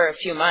 after a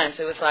few months,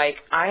 it was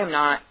like, I am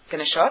not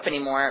going to show up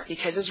anymore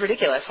because it's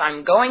ridiculous.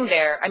 I'm going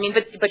there. I mean,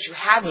 but you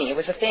had me. It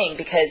was a thing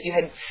because you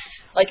had,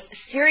 like,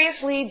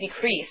 seriously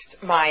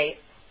decreased my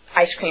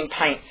ice cream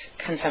pint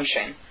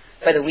consumption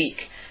by the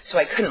week. So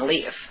I couldn't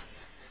leave.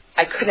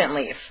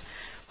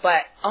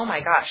 But, oh my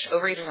gosh,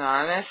 Overeaters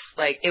Anonymous,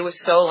 like, it was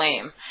so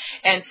lame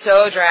and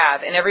so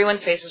drab, and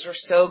everyone's faces were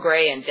so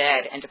gray and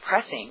dead and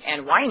depressing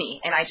and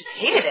whiny, and I just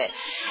hated it.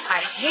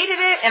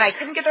 And I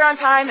couldn't get there on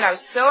time, and I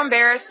was so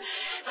embarrassed.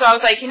 So I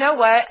was like, you know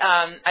what?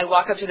 I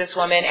walk up to this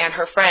woman and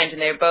her friend,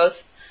 and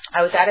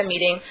I was at a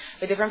meeting,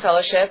 a different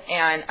fellowship,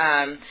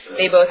 and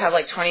they both have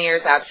like 20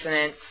 years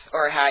abstinence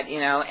or had, you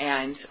know,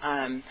 and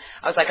I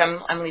was like,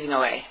 I'm leaving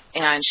OA.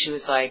 And she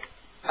was like,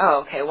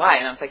 oh, okay, why?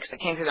 And I was like, because I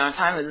can't get there on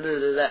time.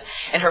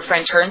 And her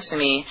friend turns to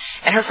me,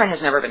 and her friend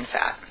has never been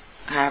fat.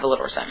 I have a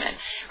little resentment.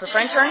 Her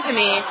friend turned to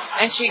me,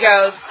 and she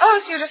goes, oh,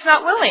 so you're just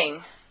not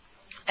willing.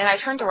 And I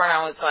turned to her, and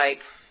I was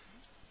like,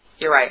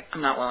 you're right,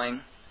 I'm not willing.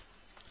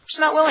 I'm just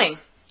not willing.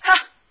 Ha!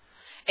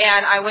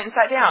 And I went and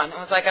sat down and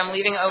was like, I'm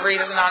leaving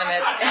Overeaters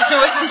Anonymous. And it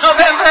was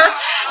November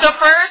the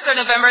 1st or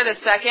November the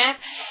 2nd.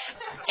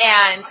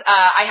 And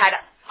I had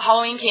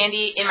Halloween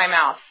candy in my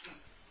mouth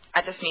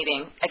at this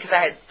meeting because I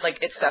had,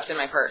 like, it stuffed in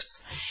my purse.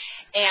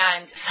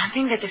 And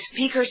something that the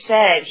speaker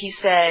said, he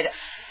said,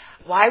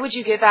 why would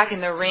you get back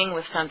in the ring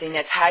with something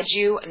that's had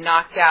you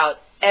knocked out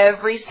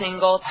every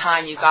single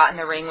time you got in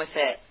the ring with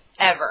it,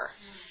 ever?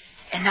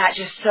 And that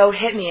just so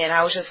hit me, and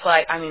I was just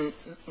like, I mean,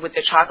 with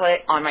the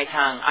chocolate on my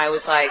tongue, I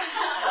was like,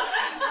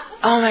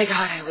 oh my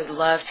God, I would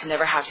love to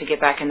never have to get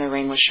back in the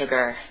ring with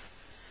sugar.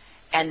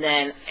 And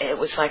then it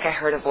was like I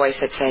heard a voice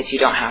that said, you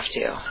don't have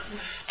to.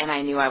 And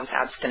I knew I was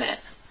abstinent.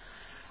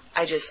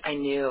 I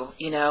knew,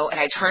 you know, and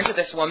I turned to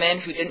this woman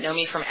who didn't know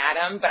me from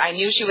Adam, but I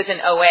knew she was in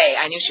OA.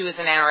 I knew she was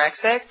an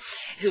anorexic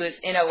who was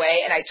in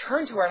OA, and I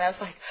turned to her and I was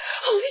like,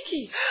 oh,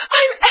 Licky,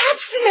 I'm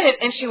abstinent.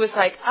 And she was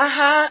like,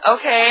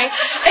 okay.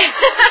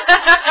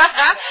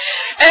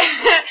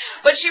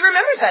 But she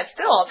remembers that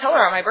still. I'll tell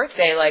her on my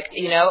birthday, like,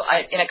 you know,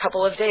 in a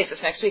couple of days,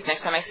 this next week,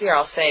 next time I see her,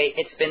 I'll say,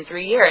 it's been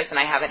 3 years and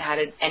I haven't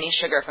had any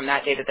sugar from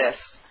that day to this.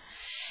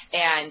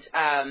 And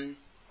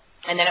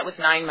then it was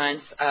 9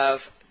 months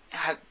of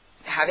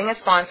having a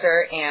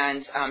sponsor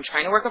and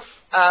trying to work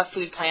a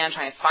food plan,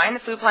 trying to find the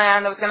food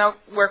plan that was going to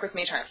work with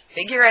me, trying to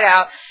figure it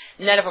out.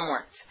 None of them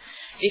worked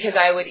because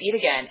I would eat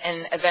again.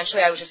 And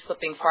eventually I was just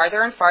slipping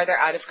farther and farther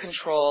out of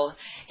control,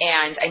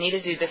 and I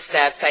needed to do the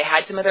steps. I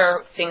had some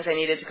other things I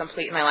needed to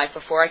complete in my life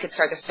before I could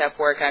start the step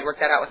work. I'd worked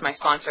that out with my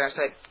sponsor.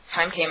 So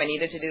time came I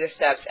needed to do the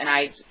steps, and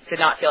I did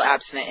not feel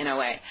abstinent in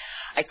OA.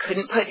 I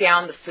couldn't put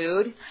down the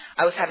food.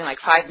 I was having like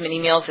 5 mini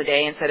meals a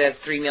day instead of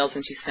 3 meals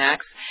and 2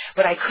 snacks,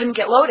 but I couldn't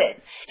get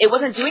loaded. It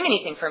wasn't doing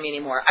anything for me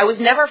anymore. I was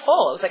never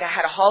full. It was like I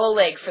had a hollow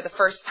leg for the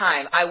first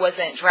time. I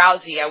wasn't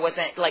drowsy. I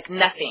wasn't like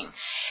nothing,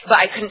 but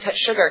I couldn't touch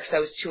sugar because I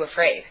was too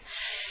afraid.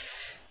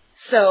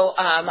 So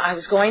I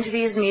was going to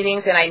these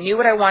meetings, and I knew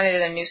what I wanted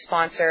in a new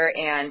sponsor,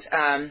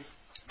 and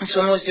this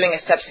woman was doing a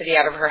step city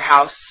out of her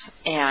house,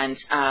 and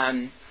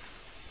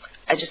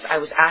I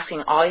was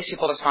asking all these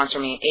people to sponsor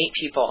me, 8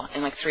 people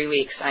in like 3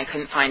 weeks, and I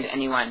couldn't find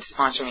anyone to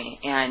sponsor me.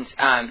 And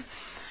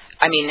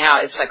I mean,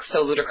 now it's like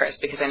so ludicrous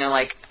because I know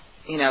like,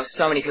 you know,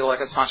 so many people are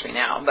going to sponsor me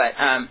now. But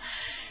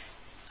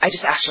I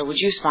just asked her, would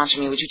you sponsor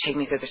me? Would you take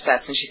me through the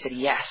steps? And she said,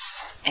 yes.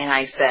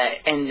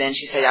 And then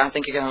she said, I don't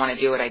think you're going to want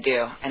to do what I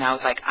do. And I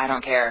was like, I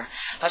don't care.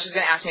 I thought she was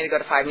going to ask me to go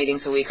to 5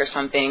 meetings a week or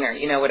something, or,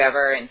 you know,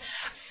 whatever. And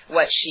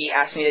what she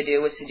asked me to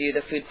do was to do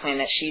the food plan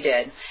that she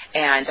did.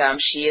 And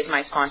she is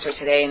my sponsor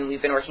today, and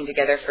we've been working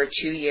together for 2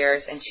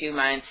 years and 2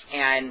 months,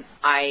 and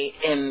I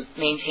am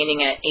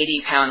maintaining an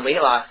 80-pound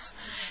weight loss.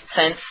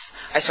 Since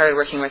I started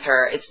working with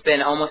her, it's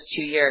been almost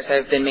 2 years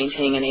I've been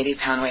maintaining an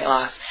 80-pound weight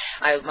loss.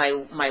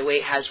 My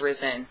weight has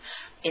risen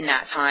in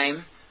that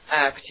time,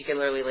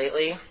 particularly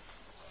lately.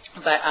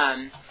 But,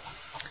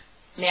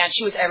 man,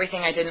 she was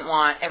everything I didn't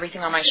want,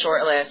 everything on my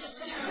short list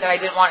that I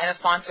didn't want in a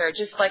sponsor,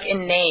 just like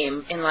in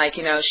name, in like,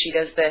 you know, she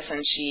does this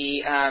and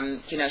she,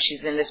 you know,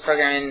 she's in this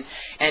program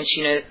and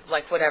she knows,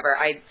 like, whatever.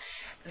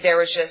 There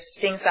was just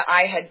things that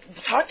I had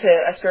talked to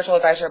a spiritual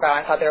advisor about.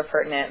 I thought they were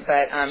pertinent,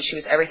 but she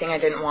was everything I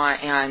didn't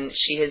want, and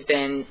she has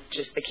been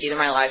just the key to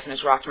my life and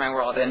has rocked my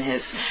world and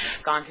has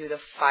gone through the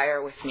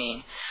fire with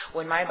me.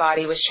 When my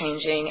body was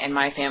changing and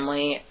my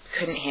family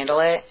couldn't handle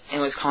it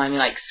and was calling me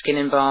like skin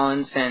and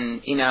bones and,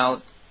 you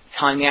know,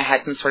 telling me I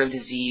had some sort of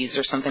disease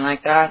or something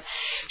like that,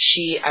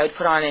 I would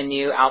put on a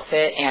new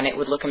outfit and it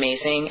would look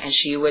amazing, and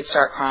she would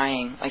start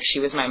crying like she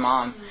was my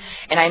mom.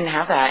 And I didn't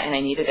have that, and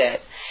I needed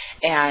it.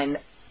 And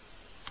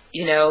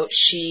you know,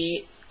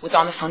 she was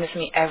on the phone with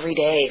me every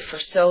day for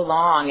so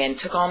long and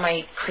took all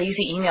my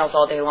crazy emails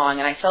all day long.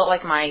 And I felt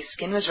like my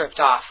skin was ripped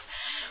off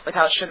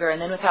without sugar.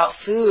 And then without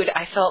food,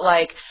 I felt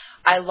like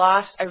I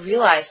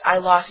realized I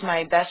lost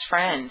my best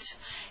friend.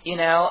 You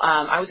know,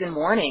 I was in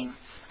mourning.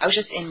 I was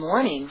just in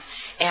mourning.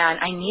 And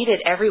I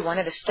needed every one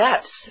of the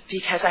steps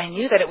because I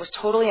knew that it was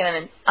totally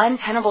an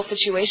untenable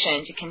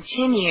situation to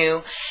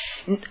continue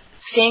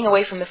staying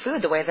away from the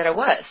food the way that I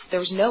was. There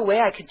was no way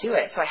I could do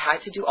it, so I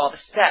had to do all the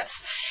steps.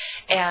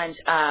 And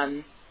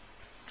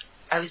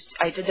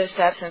I did those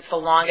steps, and it's the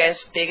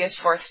longest, biggest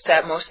fourth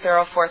step, most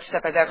thorough fourth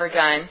step I've ever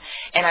done.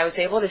 And I was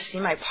able to see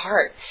my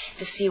part,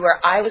 to see where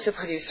I was a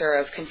producer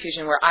of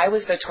confusion, where I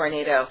was the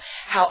tornado,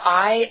 how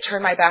I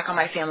turned my back on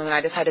my family when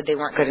I decided they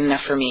weren't good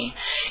enough for me.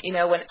 You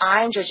know, when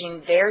I'm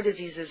judging their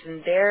diseases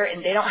and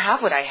they don't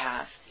have what I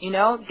have. You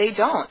know, they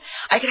don't.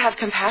 I could have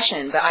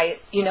compassion, but I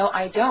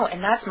don't,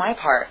 and that's my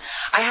part.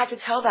 I have to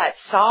tell that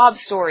sob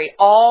story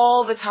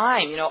all the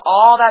time, you know,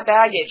 all that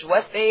baggage,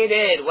 what they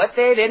did, what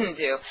they didn't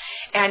do.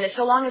 And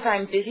so long as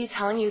I'm busy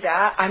telling you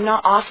that, I'm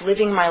not off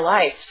living my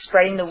life,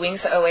 spreading the wings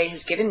that OA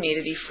has given me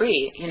to be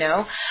free, you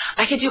know.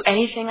 I could do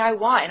anything I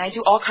want, and I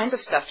do all kinds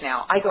of stuff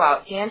now. I go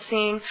out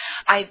dancing,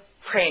 I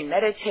pray and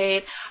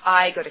meditate,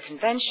 I go to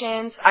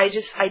conventions, I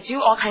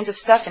do all kinds of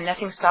stuff, and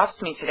nothing stops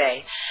me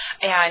today.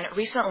 And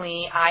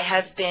recently I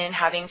have been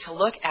having to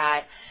look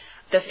at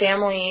the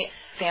family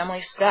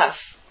stuff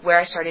where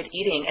I started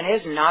eating, and it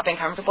has not been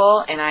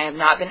comfortable, and I have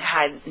not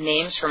had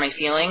names for my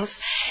feelings,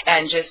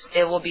 and just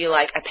it will be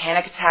like a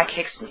panic attack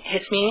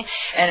hits me,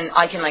 and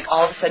I can like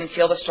all of a sudden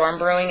feel the storm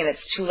brewing, and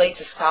it's too late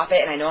to stop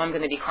it, and I know I'm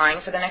going to be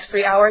crying for the next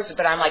 3 hours,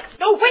 but I'm like,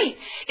 no, wait,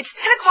 it's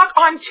 10 o'clock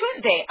on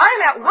Tuesday,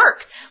 I'm at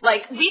work,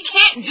 like we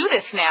can't do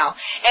this now,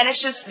 and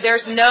it's just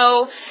there's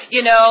no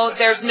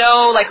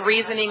like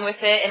reasoning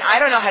with it, and I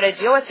don't know how to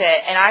deal with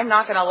it, and I'm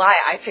not going to lie,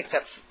 I picked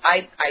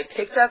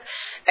up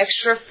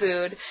extra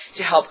food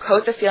to help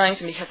coat the feelings,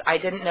 and because I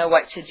didn't know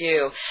what to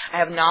do. I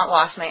have not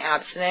lost my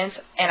abstinence,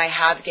 and I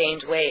have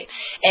gained weight.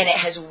 And it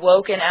has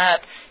woken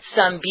up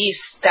some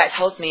beast that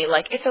tells me,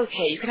 like, it's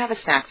okay, you can have a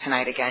snack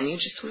tonight again.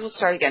 We will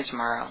start again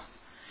tomorrow.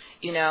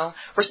 You know,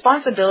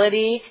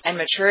 responsibility and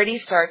maturity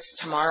starts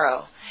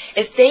tomorrow.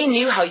 If they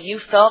knew how you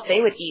felt,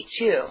 they would eat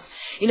too.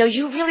 You know,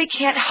 you really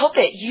can't help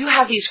it. You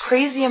have these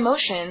crazy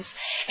emotions,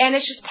 and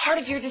it's just part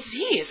of your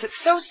disease. It's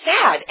so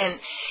sad. And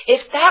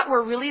if that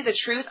were really the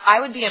truth,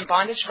 I would be in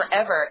bondage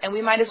forever, and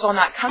we might as well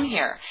not come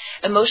here.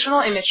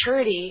 Emotional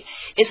immaturity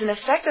is an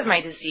effect of my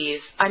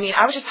disease. I mean,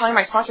 I was just telling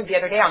my sponsor the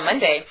other day on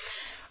Monday,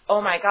 oh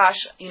my gosh,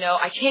 you know,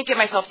 I can't get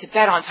myself to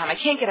bed on time. I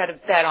can't get out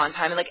of bed on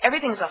time. And like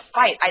everything's a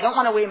fight. I don't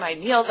want to weigh my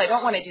meals. I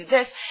don't want to do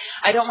this.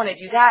 I don't want to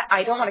do that.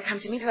 I don't want to come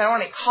to meetings. I don't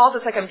want to call.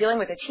 It's like I'm dealing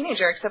with a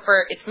teenager, except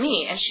for it's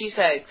me. And she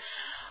said,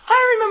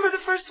 I remember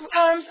the first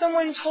time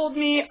someone told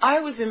me I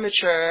was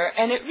immature,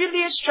 and it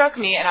really struck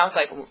me. And I was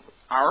like,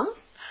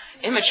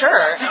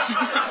 immature?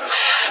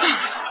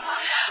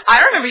 I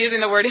don't remember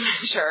using the word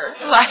immature.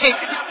 Like,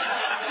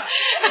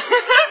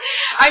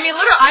 I mean,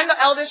 literally, I'm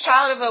the eldest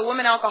child of a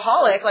woman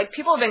alcoholic. Like,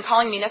 people have been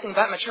calling me nothing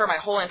but mature my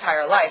whole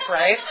entire life,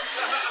 right?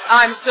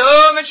 I'm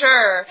so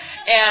mature.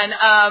 And,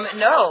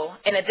 no.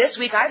 And this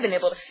week, I've been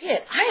able to see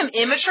it. I am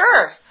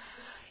immature.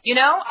 You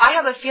know, I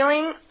have a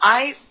feeling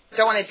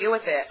don't want to deal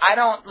with it. I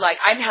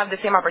didn't have the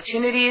same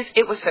opportunities.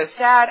 It was so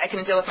sad. I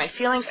couldn't deal with my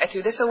feelings. I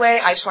threw this away.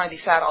 I just want to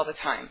be sad all the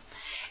time.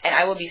 And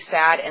I will be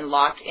sad and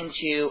locked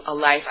into a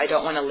life I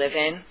don't want to live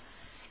in.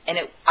 And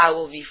I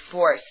will be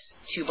forced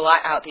to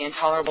blot out the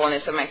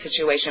intolerableness of my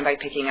situation by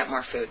picking up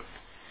more food.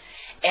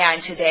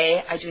 And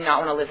today, I do not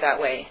want to live that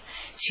way.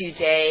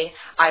 Today,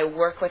 I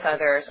work with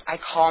others. I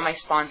call my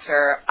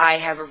sponsor. I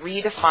have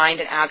redefined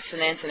an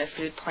abstinence and a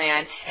food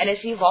plan, and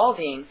it's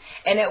evolving,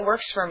 and it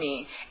works for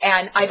me.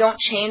 And I don't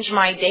change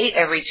my date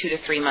every 2 to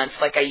 3 months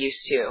like I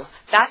used to.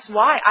 That's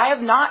why I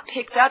have not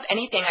picked up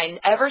anything I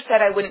ever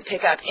said I wouldn't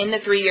pick up in the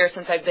 3 years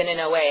since I've been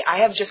in OA. I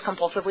have just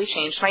compulsively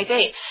changed my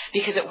date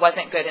because it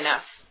wasn't good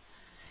enough.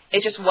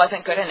 It just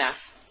wasn't good enough.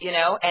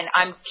 And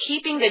I'm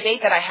keeping the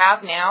date that I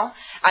have now.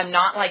 I'm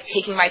not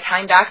taking my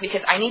time back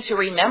because I need to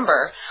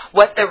remember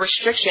what the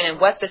restriction and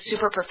what the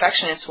super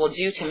perfectionist will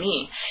do to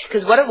me.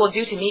 Because what it will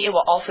do to me, it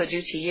will also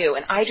do to you.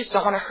 And I just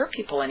don't want to hurt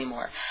people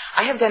anymore.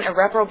 I have done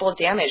irreparable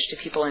damage to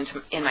people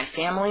in my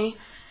family.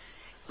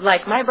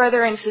 My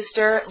brother and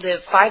sister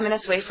live 5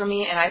 minutes away from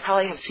me, and I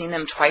probably have seen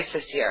them twice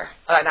this year.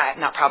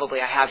 Not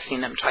probably, I have seen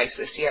them twice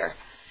this year.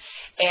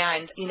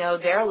 And,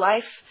 their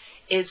life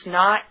is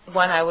not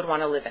one I would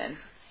want to live in.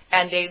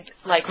 And they,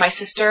 my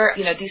sister,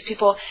 these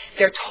people,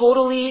 they're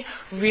totally,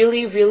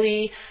 really,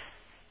 really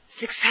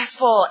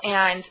successful.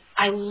 And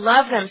I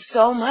love them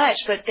so much,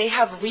 but they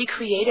have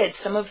recreated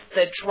some of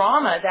the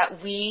drama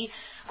that we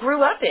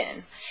grew up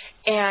in.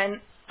 And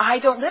I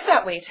don't live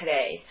that way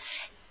today.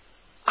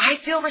 I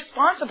feel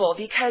responsible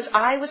because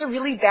I was a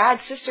really bad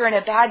sister and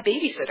a bad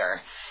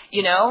babysitter,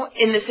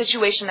 in the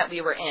situation that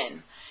we were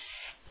in.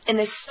 And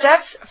the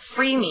steps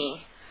free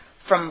me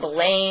from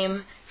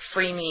blame,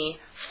 free me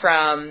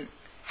from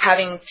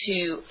having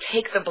to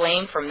take the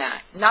blame from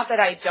that. Not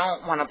that I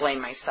don't want to blame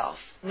myself.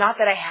 Not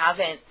that I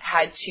haven't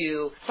had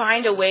to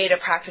find a way to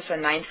practice a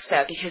 9th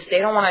step because they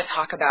don't want to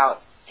talk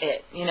about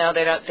it. They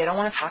don't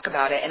want to talk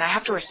about it. And I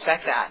have to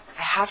respect that.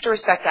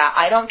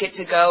 I don't get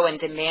to go and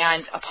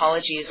demand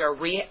apologies or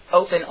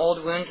reopen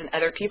old wounds in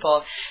other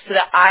people so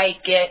that I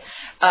get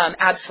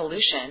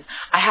absolution.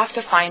 I have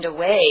to find a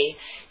way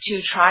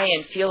to try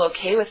and feel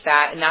okay with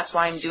that. And that's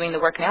why I'm doing the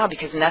work now,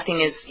 because nothing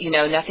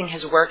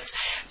has worked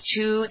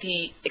to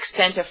the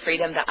extent of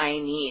freedom that I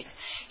need.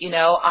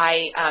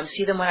 I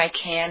see them when I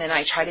can, and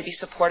I try to be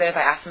supportive.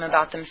 I ask them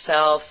about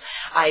themselves.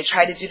 I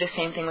try to do the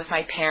same thing with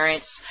my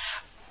parents.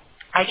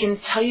 I can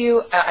tell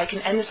you, I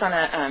can end this on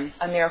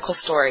a miracle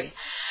story.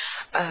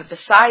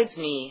 Besides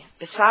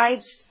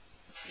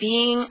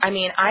being,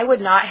 I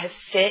would not have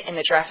fit in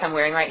the dress I'm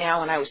wearing right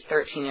now when I was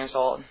 13 years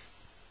old.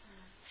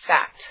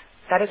 Fact.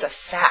 That is a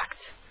fact.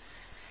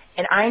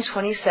 And I'm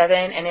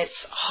 27, and it's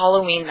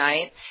Halloween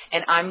night,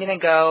 and I'm going to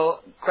go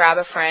grab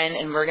a friend,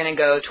 and we're going to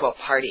go to a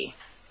party.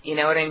 You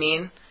know what I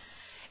mean?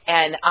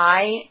 And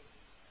I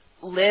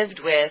lived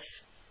with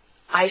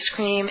ice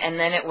cream, and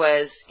then it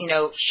was,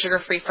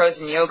 sugar-free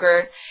frozen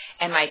yogurt,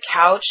 and my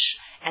couch,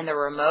 and the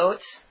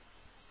remote,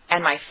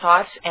 and my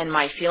thoughts and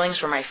my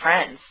feelings were my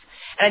friends.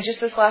 And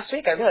just this last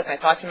week, I realized my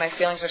thoughts and my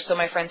feelings are still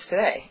my friends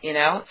today,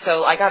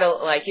 So I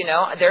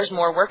gotta, there's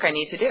more work I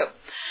need to do.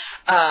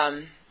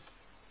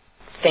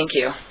 Thank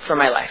you for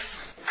my life.